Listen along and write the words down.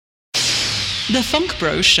The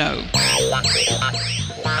FunkBro Show.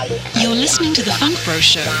 You're listening to The FunkBro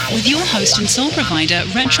Show with your host and soul provider,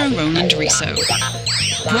 Retro Roland Riso.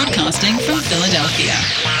 Broadcasting from Philadelphia.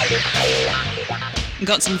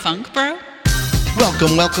 Got some funk, bro?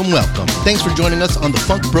 Welcome. Thanks for joining us on The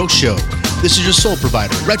FunkBro Show. This is your soul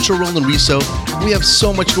provider, Retro Roland Riso. We have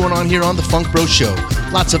so much going on here on The FunkBro Show.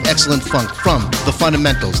 Lots of excellent funk from The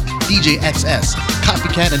Fundamentals, DJ XS,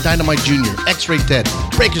 Copycat and Dynamite Jr., X-Ray Ted,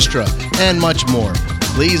 Breakestra, and much more.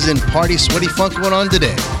 Blazing party, sweaty funk going on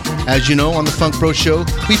today. As you know, on The FunkBro Show,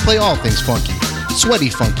 we play all things funky. Sweaty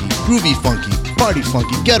funky, groovy funky, party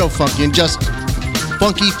funky, ghetto funky, and just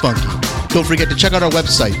funky. Don't forget to check out our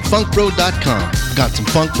website, funkbro.com. Got some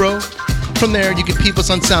funk, bro? From there, you can peep us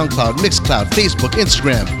on SoundCloud, Mixcloud, Facebook,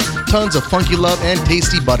 Instagram. Tons of funky love and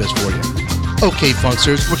tasty butters for you. Okay,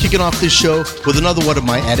 funksters, we're kicking off this show with another one of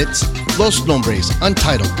my edits, Los Nombres,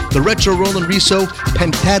 Untitled, the Retro Roland Riso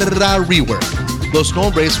Pentarra rework. Los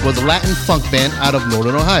Nombres was a Latin funk band out of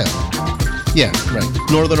Northern Ohio. Yeah, right,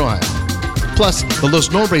 Northern Ohio. Plus, the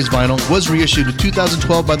Los Nombres vinyl was reissued in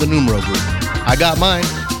 2012 by the Numero Group. I got mine.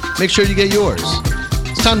 Make sure you get yours.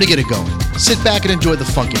 It's time to get it going. Sit back and enjoy the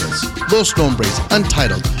funkiness. Los Nombres,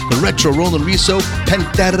 Untitled, the Retro Roland Riso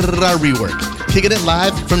Pentarra rework. Kicking it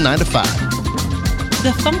live from 9 to 5. The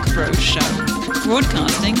FunkBro Show.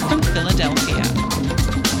 Broadcasting from Philadelphia.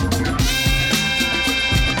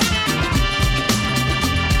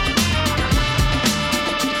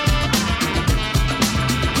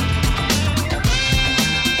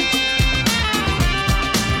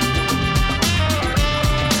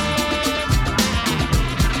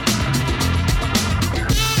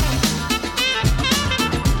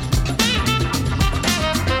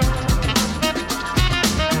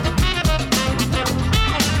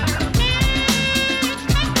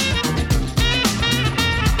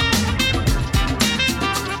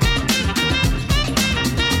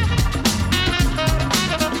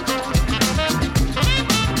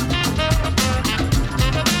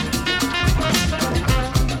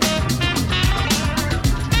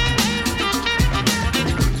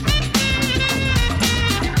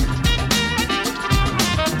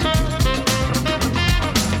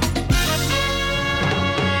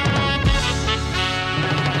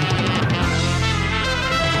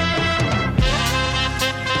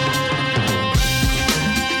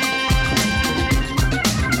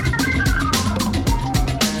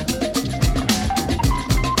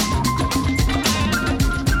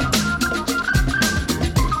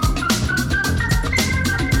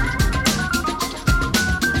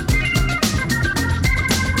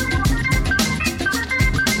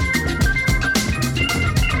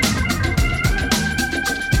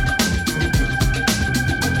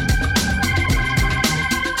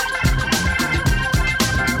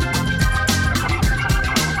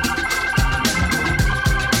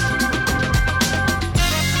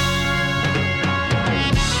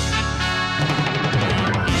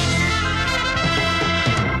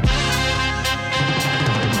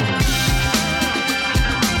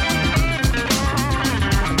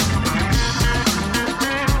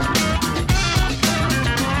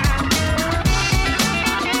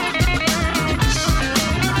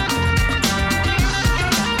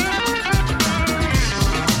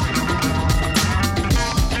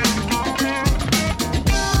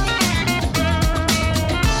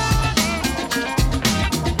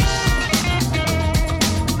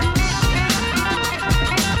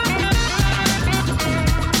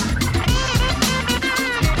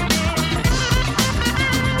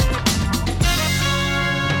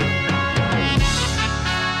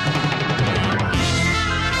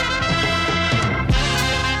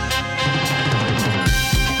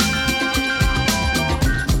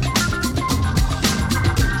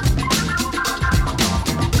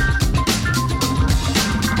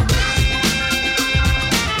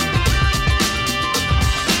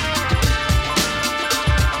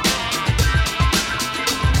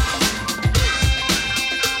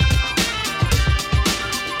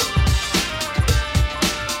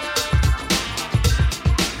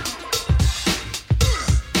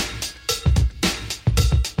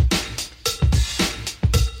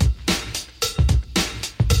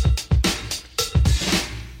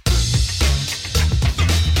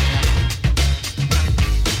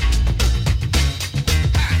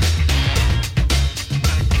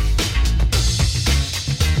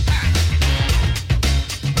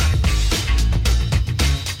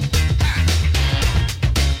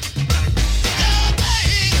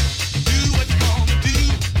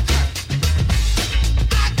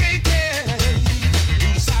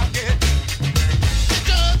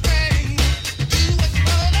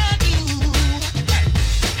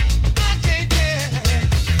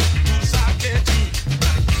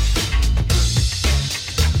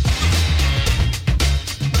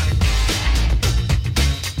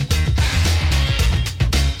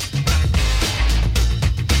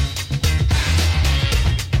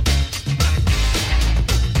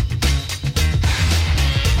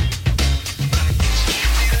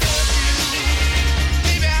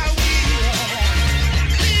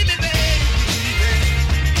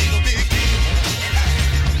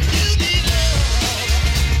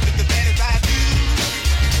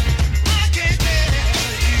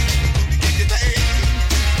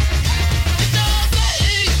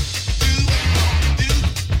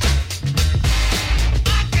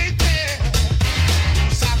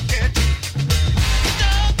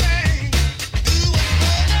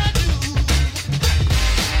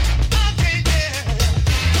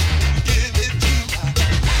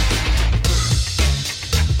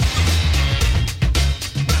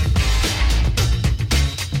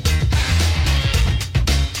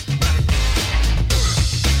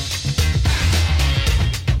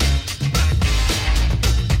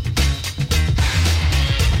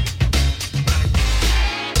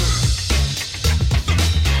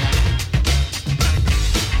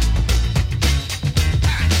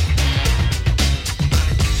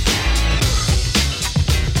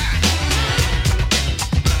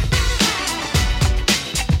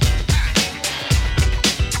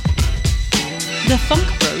 The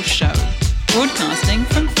FunkBro Show, broadcasting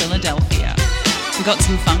from Philadelphia. Got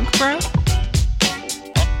some funk, bro?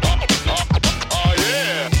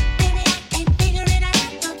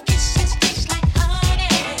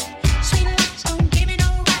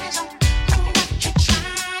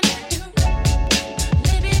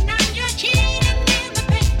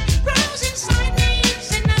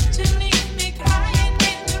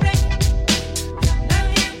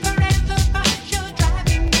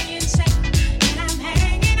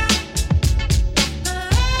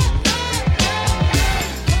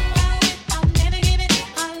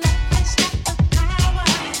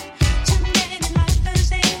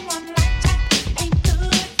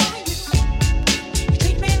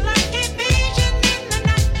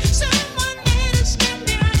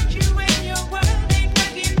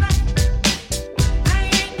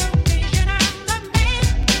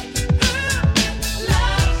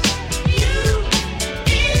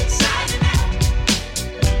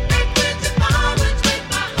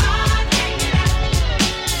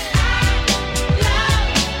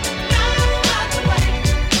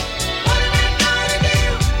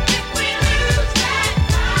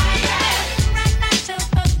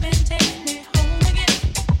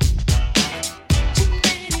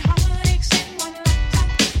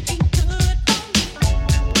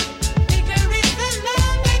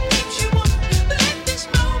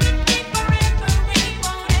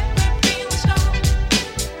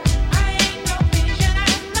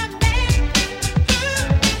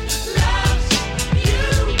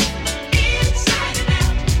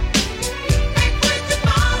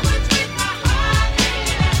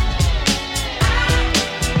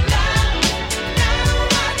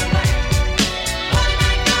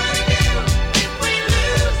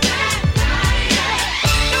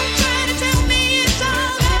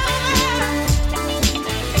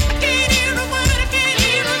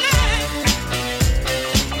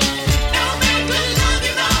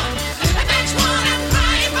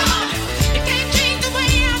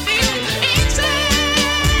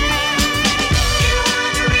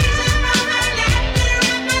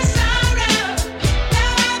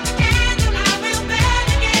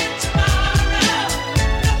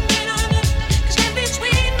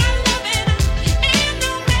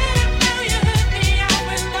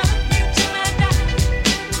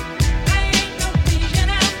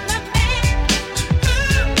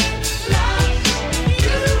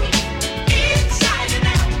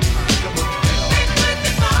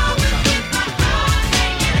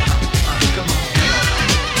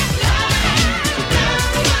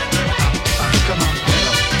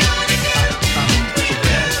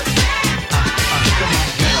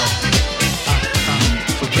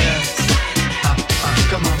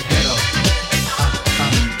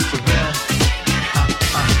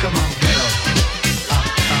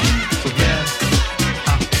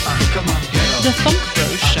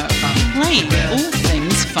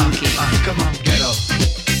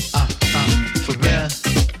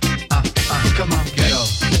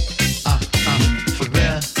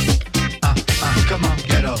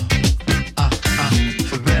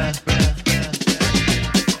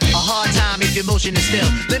 Emotion is still.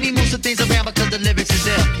 Let me move some things around because the lyrics is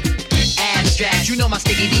ill. Abstract, you know my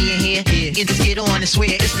sticky D in here. And just get on and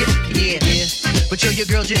swear it's good. Yeah. But yo, your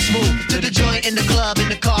girl just moved to the joint in the club in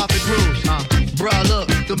the carpet grooves. Bruh, look,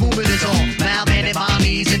 the movement is on. Malman and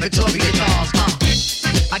mommies and Victoria dolls.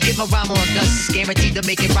 I get my rhyme on dust, guaranteed to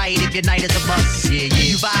make it right if your night is a bust. Yeah.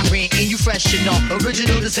 You vibrant and you fresh, you know.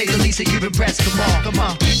 Original to say the least, and you've impressed. Come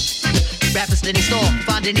on. Rappers in the store,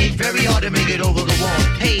 finding it very hard to make it over the wall.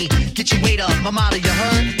 Hey, get your weight up, my motto you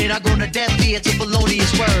heard? And I go to death via to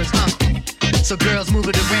felonious words, So girls, move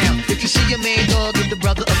it around. If you see your main dog, give the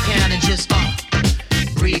brother a pound and just,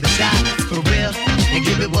 breathe and stop, for real, and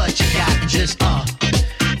give it what you got. And just,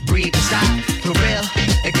 breathe and stop, for real,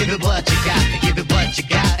 and give it what you got. And give it what you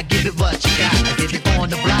got, and give it what you got. And give it on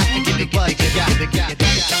the block, and give it what you got.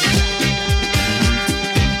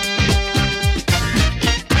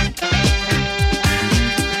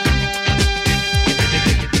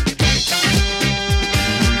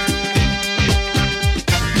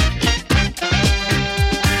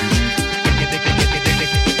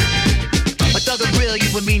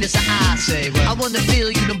 With meanness of I say, right. I wanna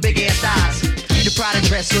feel you them big ass thighs. Your Prada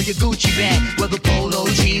dress or your Gucci bag, whether polo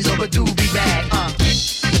jeans or a doobie bag.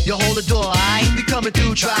 You hold the door, alright? We coming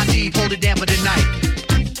through, try deep, hold it down for the night.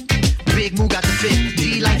 Big Moo got the fit,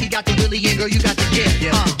 D like he got the Willie, and girl you got the gift.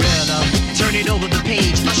 Turn it over the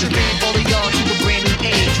page, usher in all of y'all to a brand new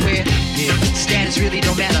age where status really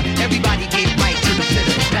don't matter. Everybody get right to the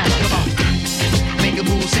pit of the battle. Come on, make a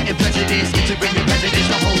move, setting precedents, integrating residents,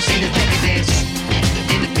 the whole scene is decadence.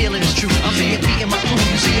 And the feeling is true. I'm saying beating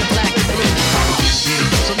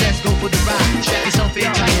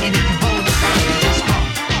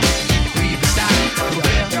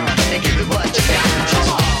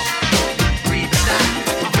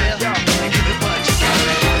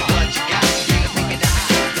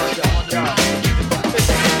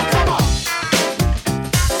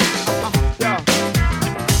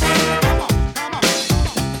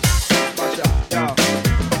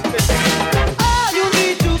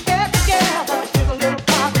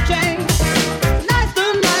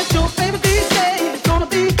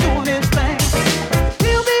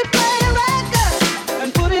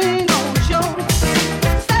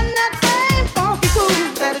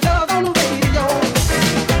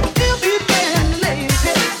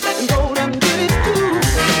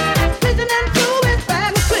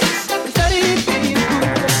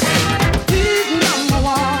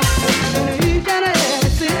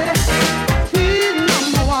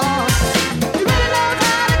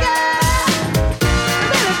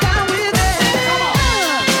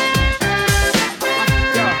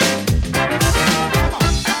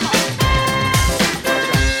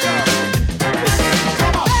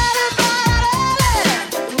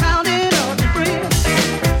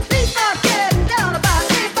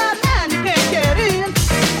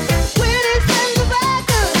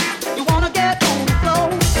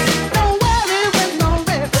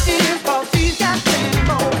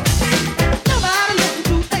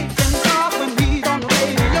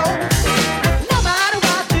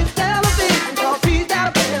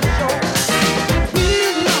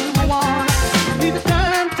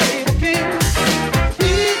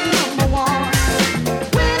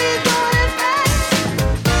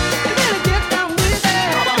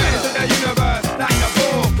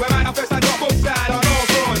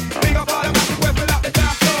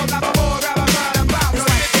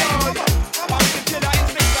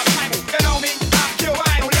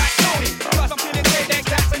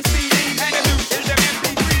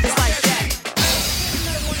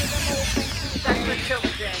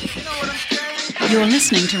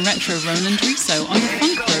listening to Retro Roland Riso on the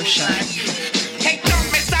FunkBro Show. Hey, don't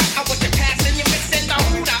miss out on what you're passing. You're missing the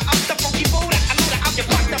hooter of the funky Buddha. I know that your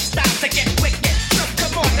fucked up style to get wicked. So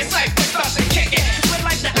come on, it's like we're about to kick it. We're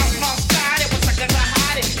like the outlaw style. It was like a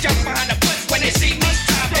hiding. Jump behind the bush when they see me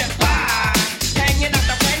stopping by. Hanging out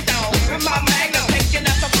the window with my magnum. Picking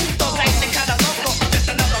up the putos. Acting kinda local. I'm just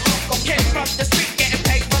another local kid from the street getting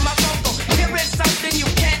paid for my vocal. Here is something you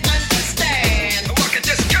can't understand. I can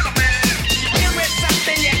just kill a man. Here is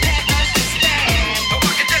something you can't understand. I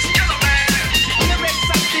can just kill a man. Here is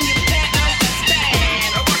something you can't understand.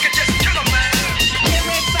 I can just kill a man. Here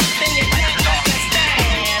is something you can't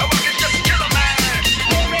understand. I can just kill a man.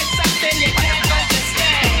 Here is something you can't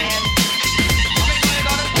understand. I'm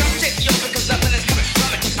gonna jump shit, yo, because nothing is coming from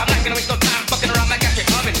it. I'm not gonna waste no time fucking around like I can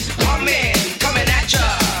coming. Coming at ya.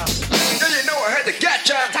 Then you know I had to get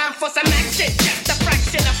ya. Time for some action, just a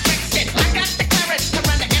fraction of friction. I got the clearance to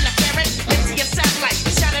run the interference into your satellite,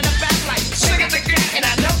 shining a backlight. Sing it again, and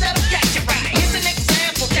I know that'll catch you right. Here's an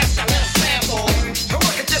example, just a little sample.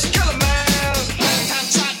 I can just kill a man. One time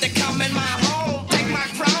tried to come in my home, take my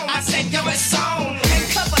crown. I said, yo, it's on. Hey,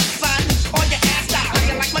 cover, son, on your ass out. How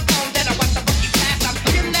you like my tone? Then I watch the rookie pass out.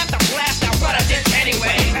 Didn't have to blast out, but I did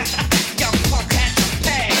anyway. Yo, fuck had to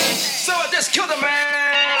pay. So I just killed a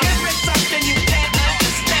man. Here is something you can't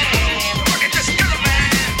understand. I can just kill a man.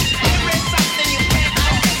 Here is something you can't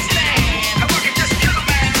understand. I can just kill a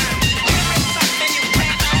man. Here is something you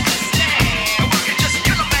can't understand. I can just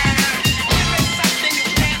kill a man. Here is something you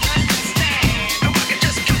can't understand. I can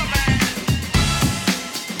just kill a man.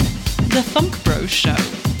 The FunkBro Show.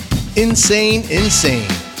 Insane, insane.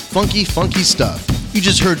 Funky, funky stuff. You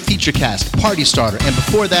just heard Feature Cast, Party Starter, and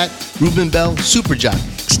before that, Ruben Bell, Super Jock,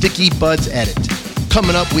 Sticky Buds Edit.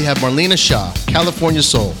 Coming up, we have Marlena Shaw, California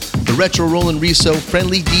Soul, the Retro Roland Riso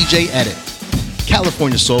Friendly DJ Edit.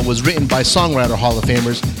 California Soul was written by songwriter Hall of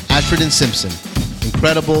Famers Ashford and Simpson.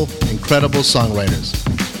 Incredible, incredible songwriters.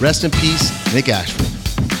 Rest in peace, Nick Ashford.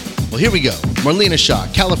 Well, here we go. Marlena Shaw,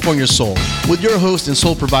 California Soul, with your host and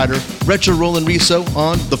soul provider, Retro Roland Riso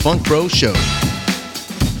on The FunkBro Show.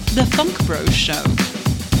 The FunkBro Show.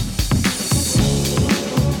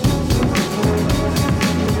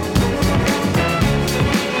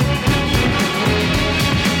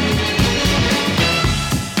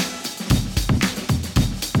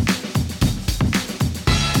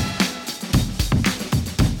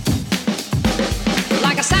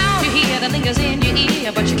 Like a sound you hear that lingers in your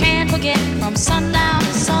ear, but you can't forget from sundown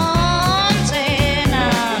to sunset.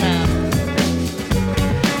 Nah, nah.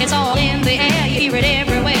 It's all in the air, you hear it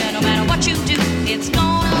everywhere. No matter what you do, it's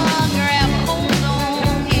gonna grab a hold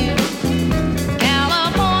on you.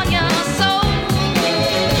 California soul,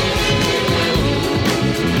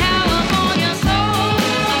 California soul.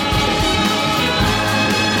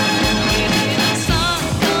 The sun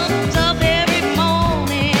comes up every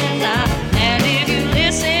morning, and if you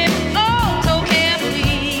listen, oh, so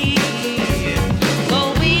carefully, go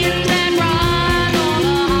we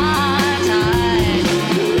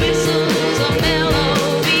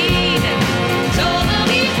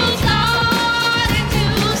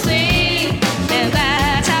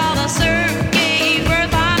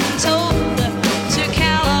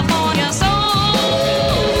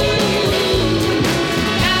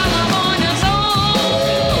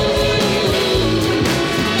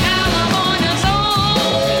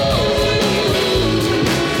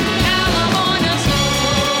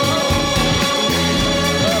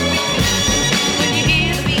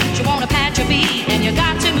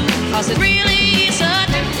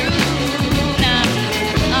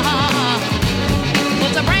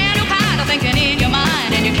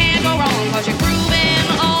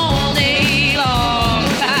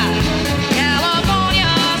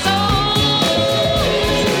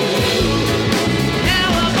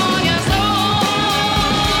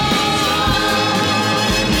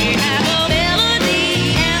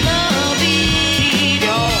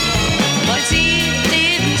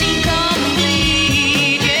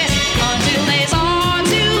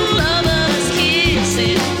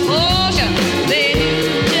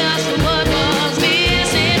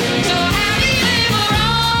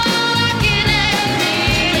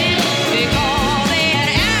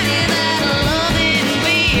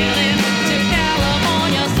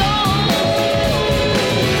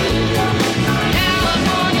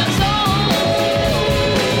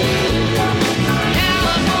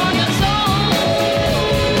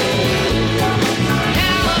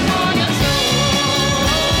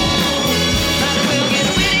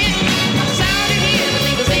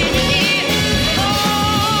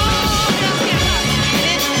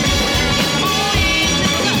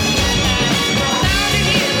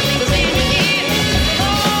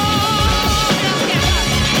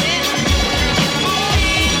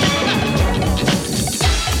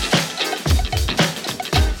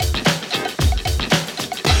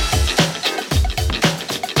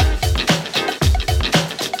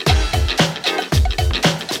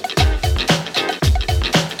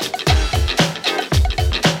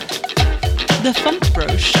The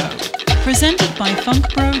FunkBro Show, presented by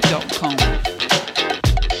FunkBro.com.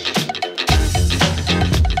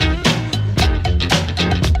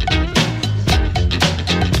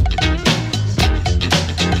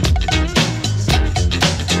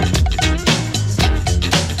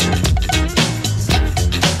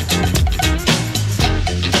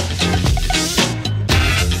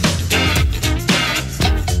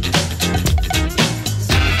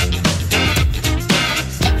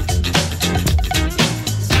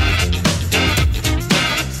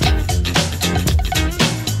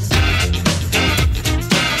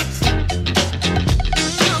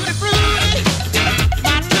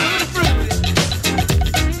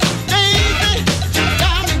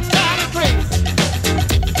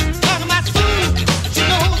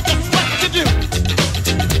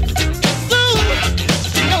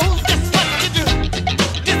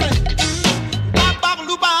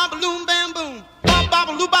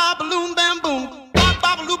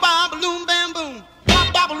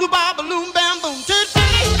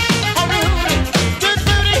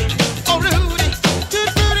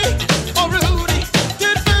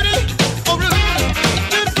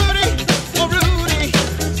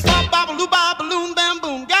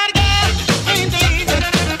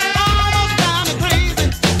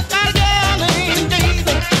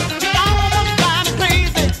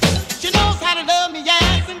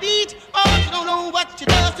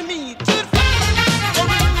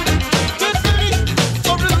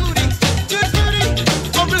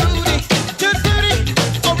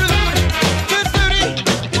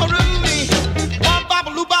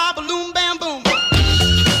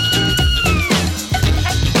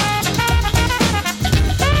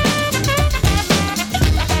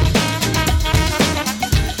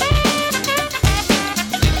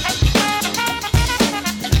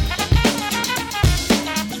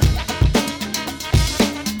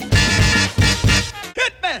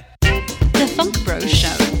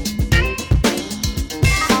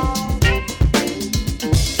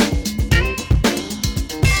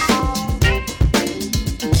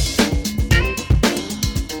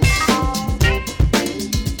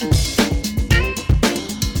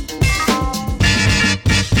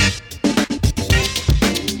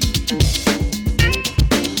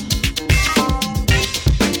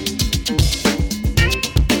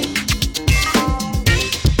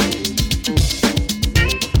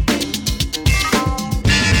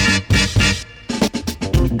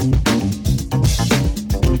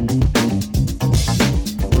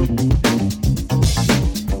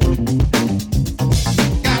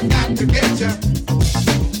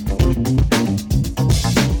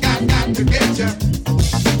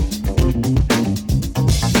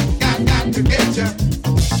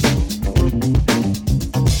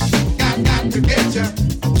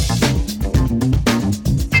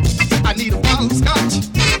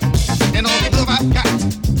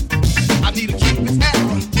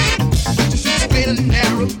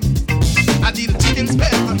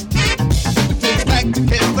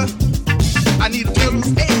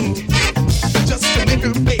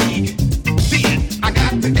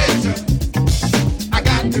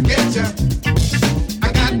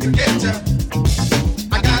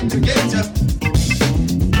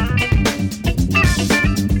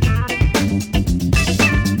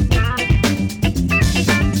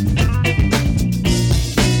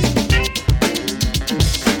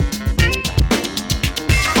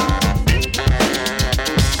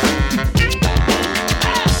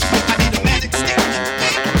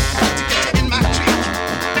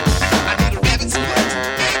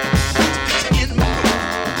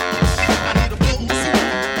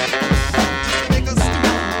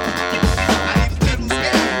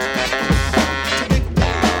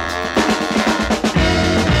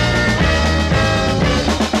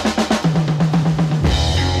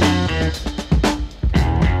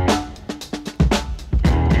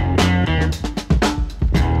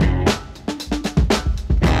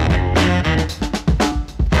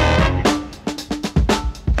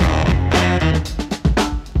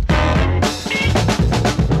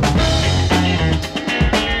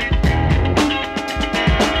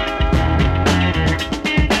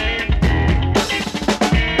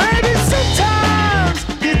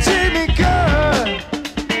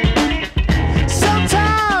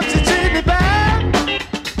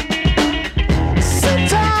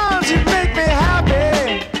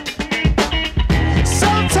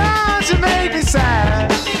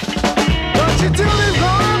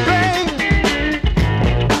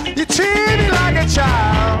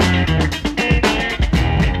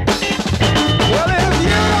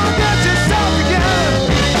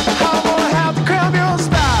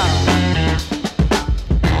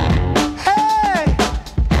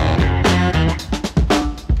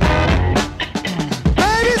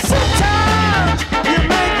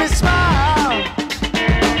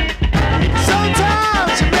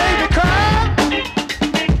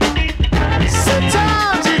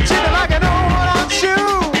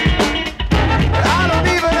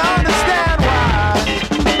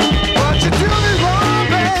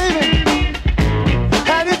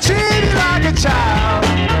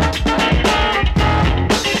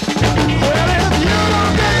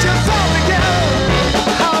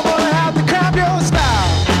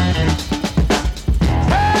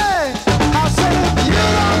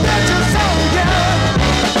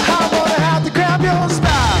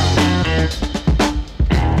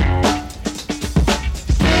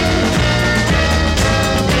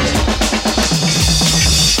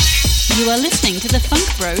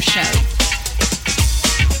 FunkBro Show.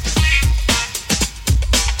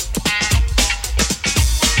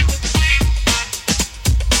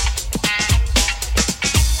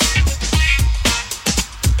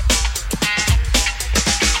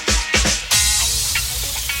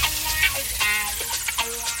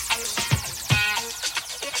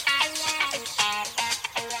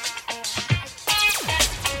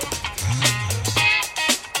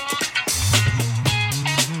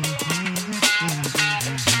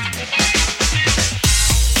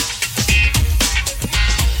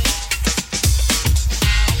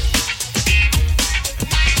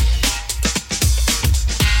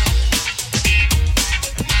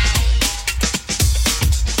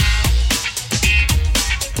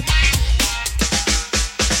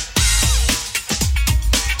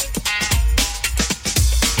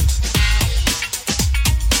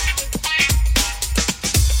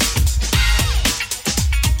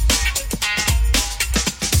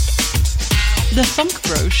 The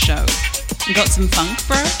FunkBro Show. Got some funk,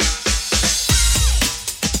 bro?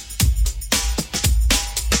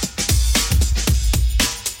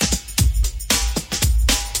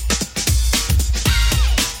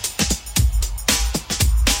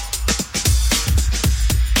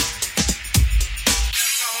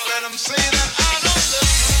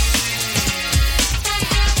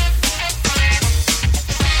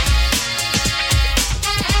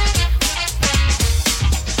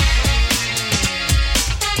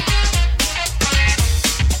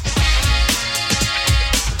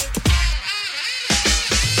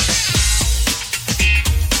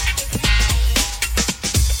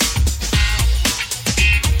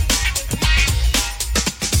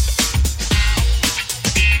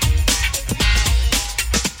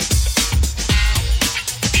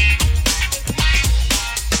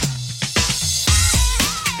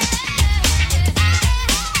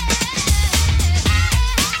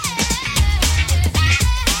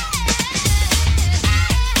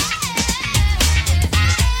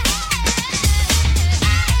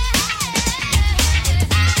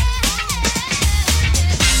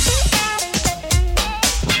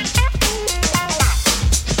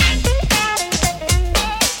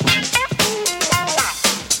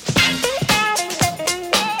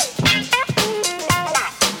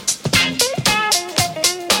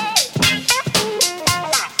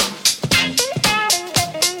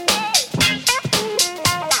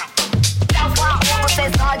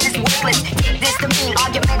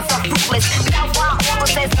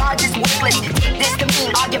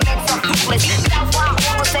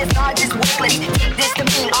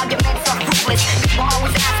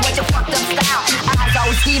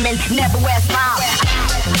 Never wear a smile.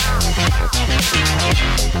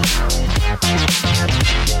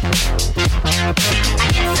 I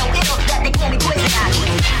get so ill that they call me poison ivy.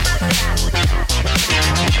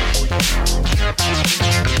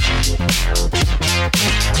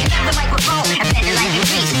 Grab the microphone and bend it like a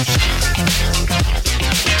grease.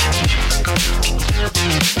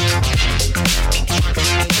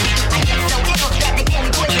 I get so ill that they call me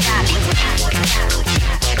poison ivy.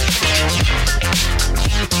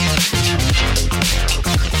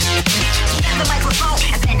 Grab the microphone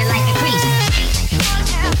and bend it like a grease.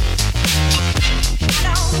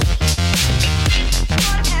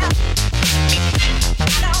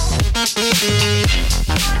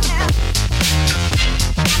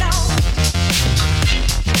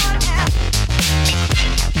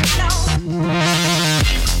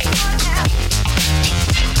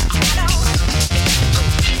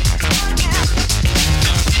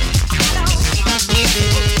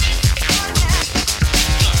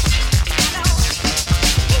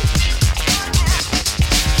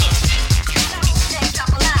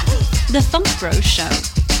 The FunkBro Show,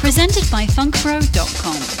 presented by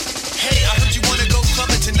FunkBro.com. Hey, I heard you wanna go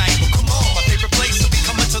clubbing tonight. Well, come on, my favorite place will be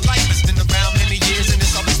coming to life. It's been around many years and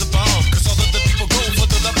it's always the bomb. Cause all of the people go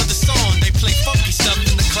for the love of the song. They play funky stuff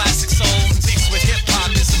in the classic soul. Mixed with hip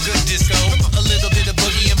hop and some good disco. A little bit of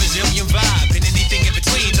boogie and Brazilian vibe. And anything in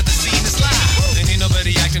between till the scene is live. Then ain't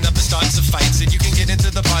nobody acting up and starting some fights. And you can get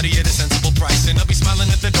into the party at a sensible price. And I'll be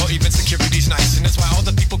smiling at the door, even security's nice. And that's why all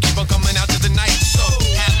the people keep on coming out to the night. So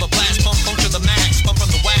have a blast, pump to the max, pump on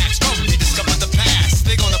the wax. Go rediscover the past.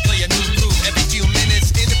 They're gonna play a new groove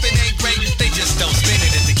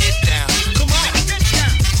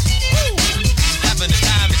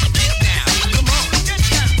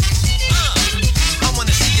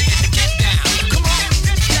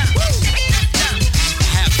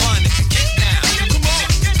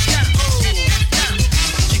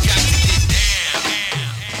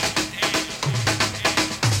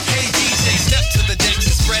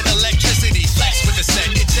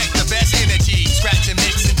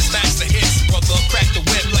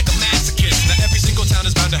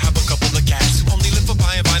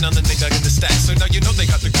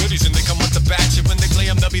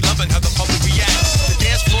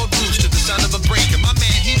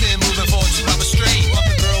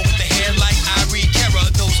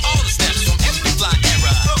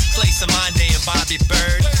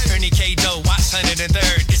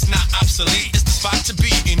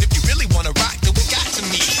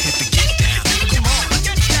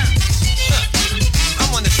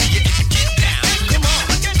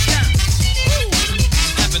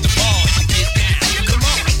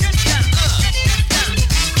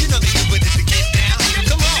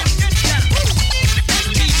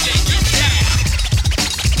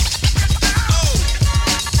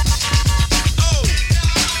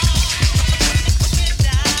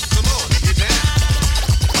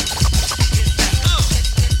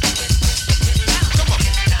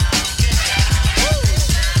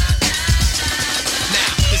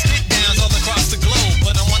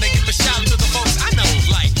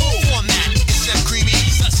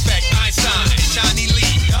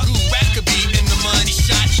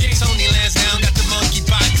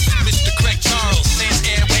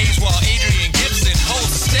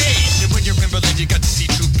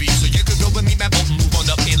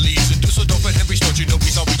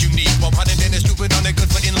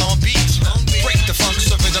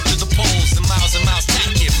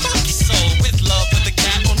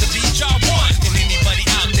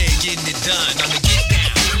done on the get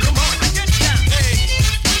down. Come on, get down. Hey,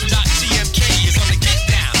 Doc TMK is on the get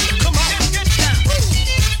down. Come on, get down.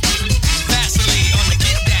 Vaseline on the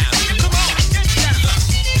get down. Come on, get down.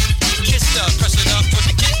 Kiss the, press it up for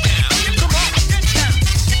the get down. Come on, get down.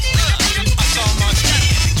 I saw Monty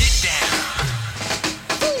in the get down.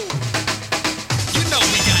 You know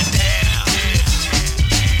we got down.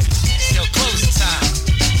 Still closing time.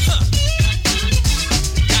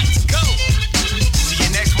 Got to go. See you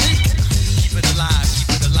next week. Keep it alive,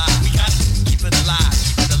 keep it alive. We got to keep it alive,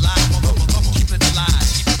 keep it alive. Keep it alive,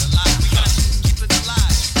 keep it alive. We got to keep it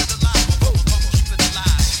alive, keep it alive. Keep it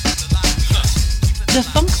alive, keep it alive. The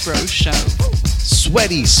FunkBro Show.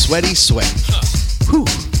 Sweaty, sweaty, sweaty. Whew.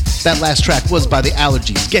 That last track was by The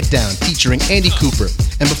Allergies, Get Down, featuring Andy Cooper.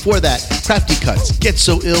 And before that, Crafty Cuts, Get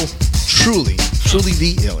So Ill, truly, truly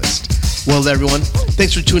the illest. Well, everyone,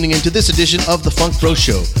 thanks for tuning in to this edition of The FunkBro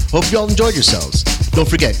Show. Hope you all enjoyed yourselves. Don't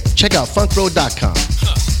forget, check out funkbro.com.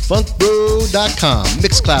 Funkbro.com,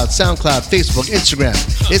 Mixcloud, SoundCloud, Facebook, Instagram.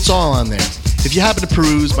 It's all on there. If you happen to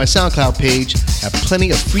peruse my SoundCloud page, I have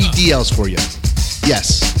plenty of free DLs for you.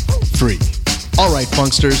 Yes, free. All right,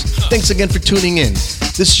 Funksters, thanks again for tuning in.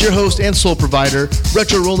 This is your host and soul provider,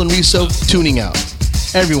 Retro Roland Riso, tuning out.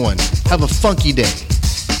 Everyone, have a funky day.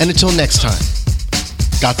 And until next time,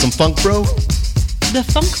 got some funk, bro? The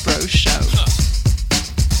FunkBro Show.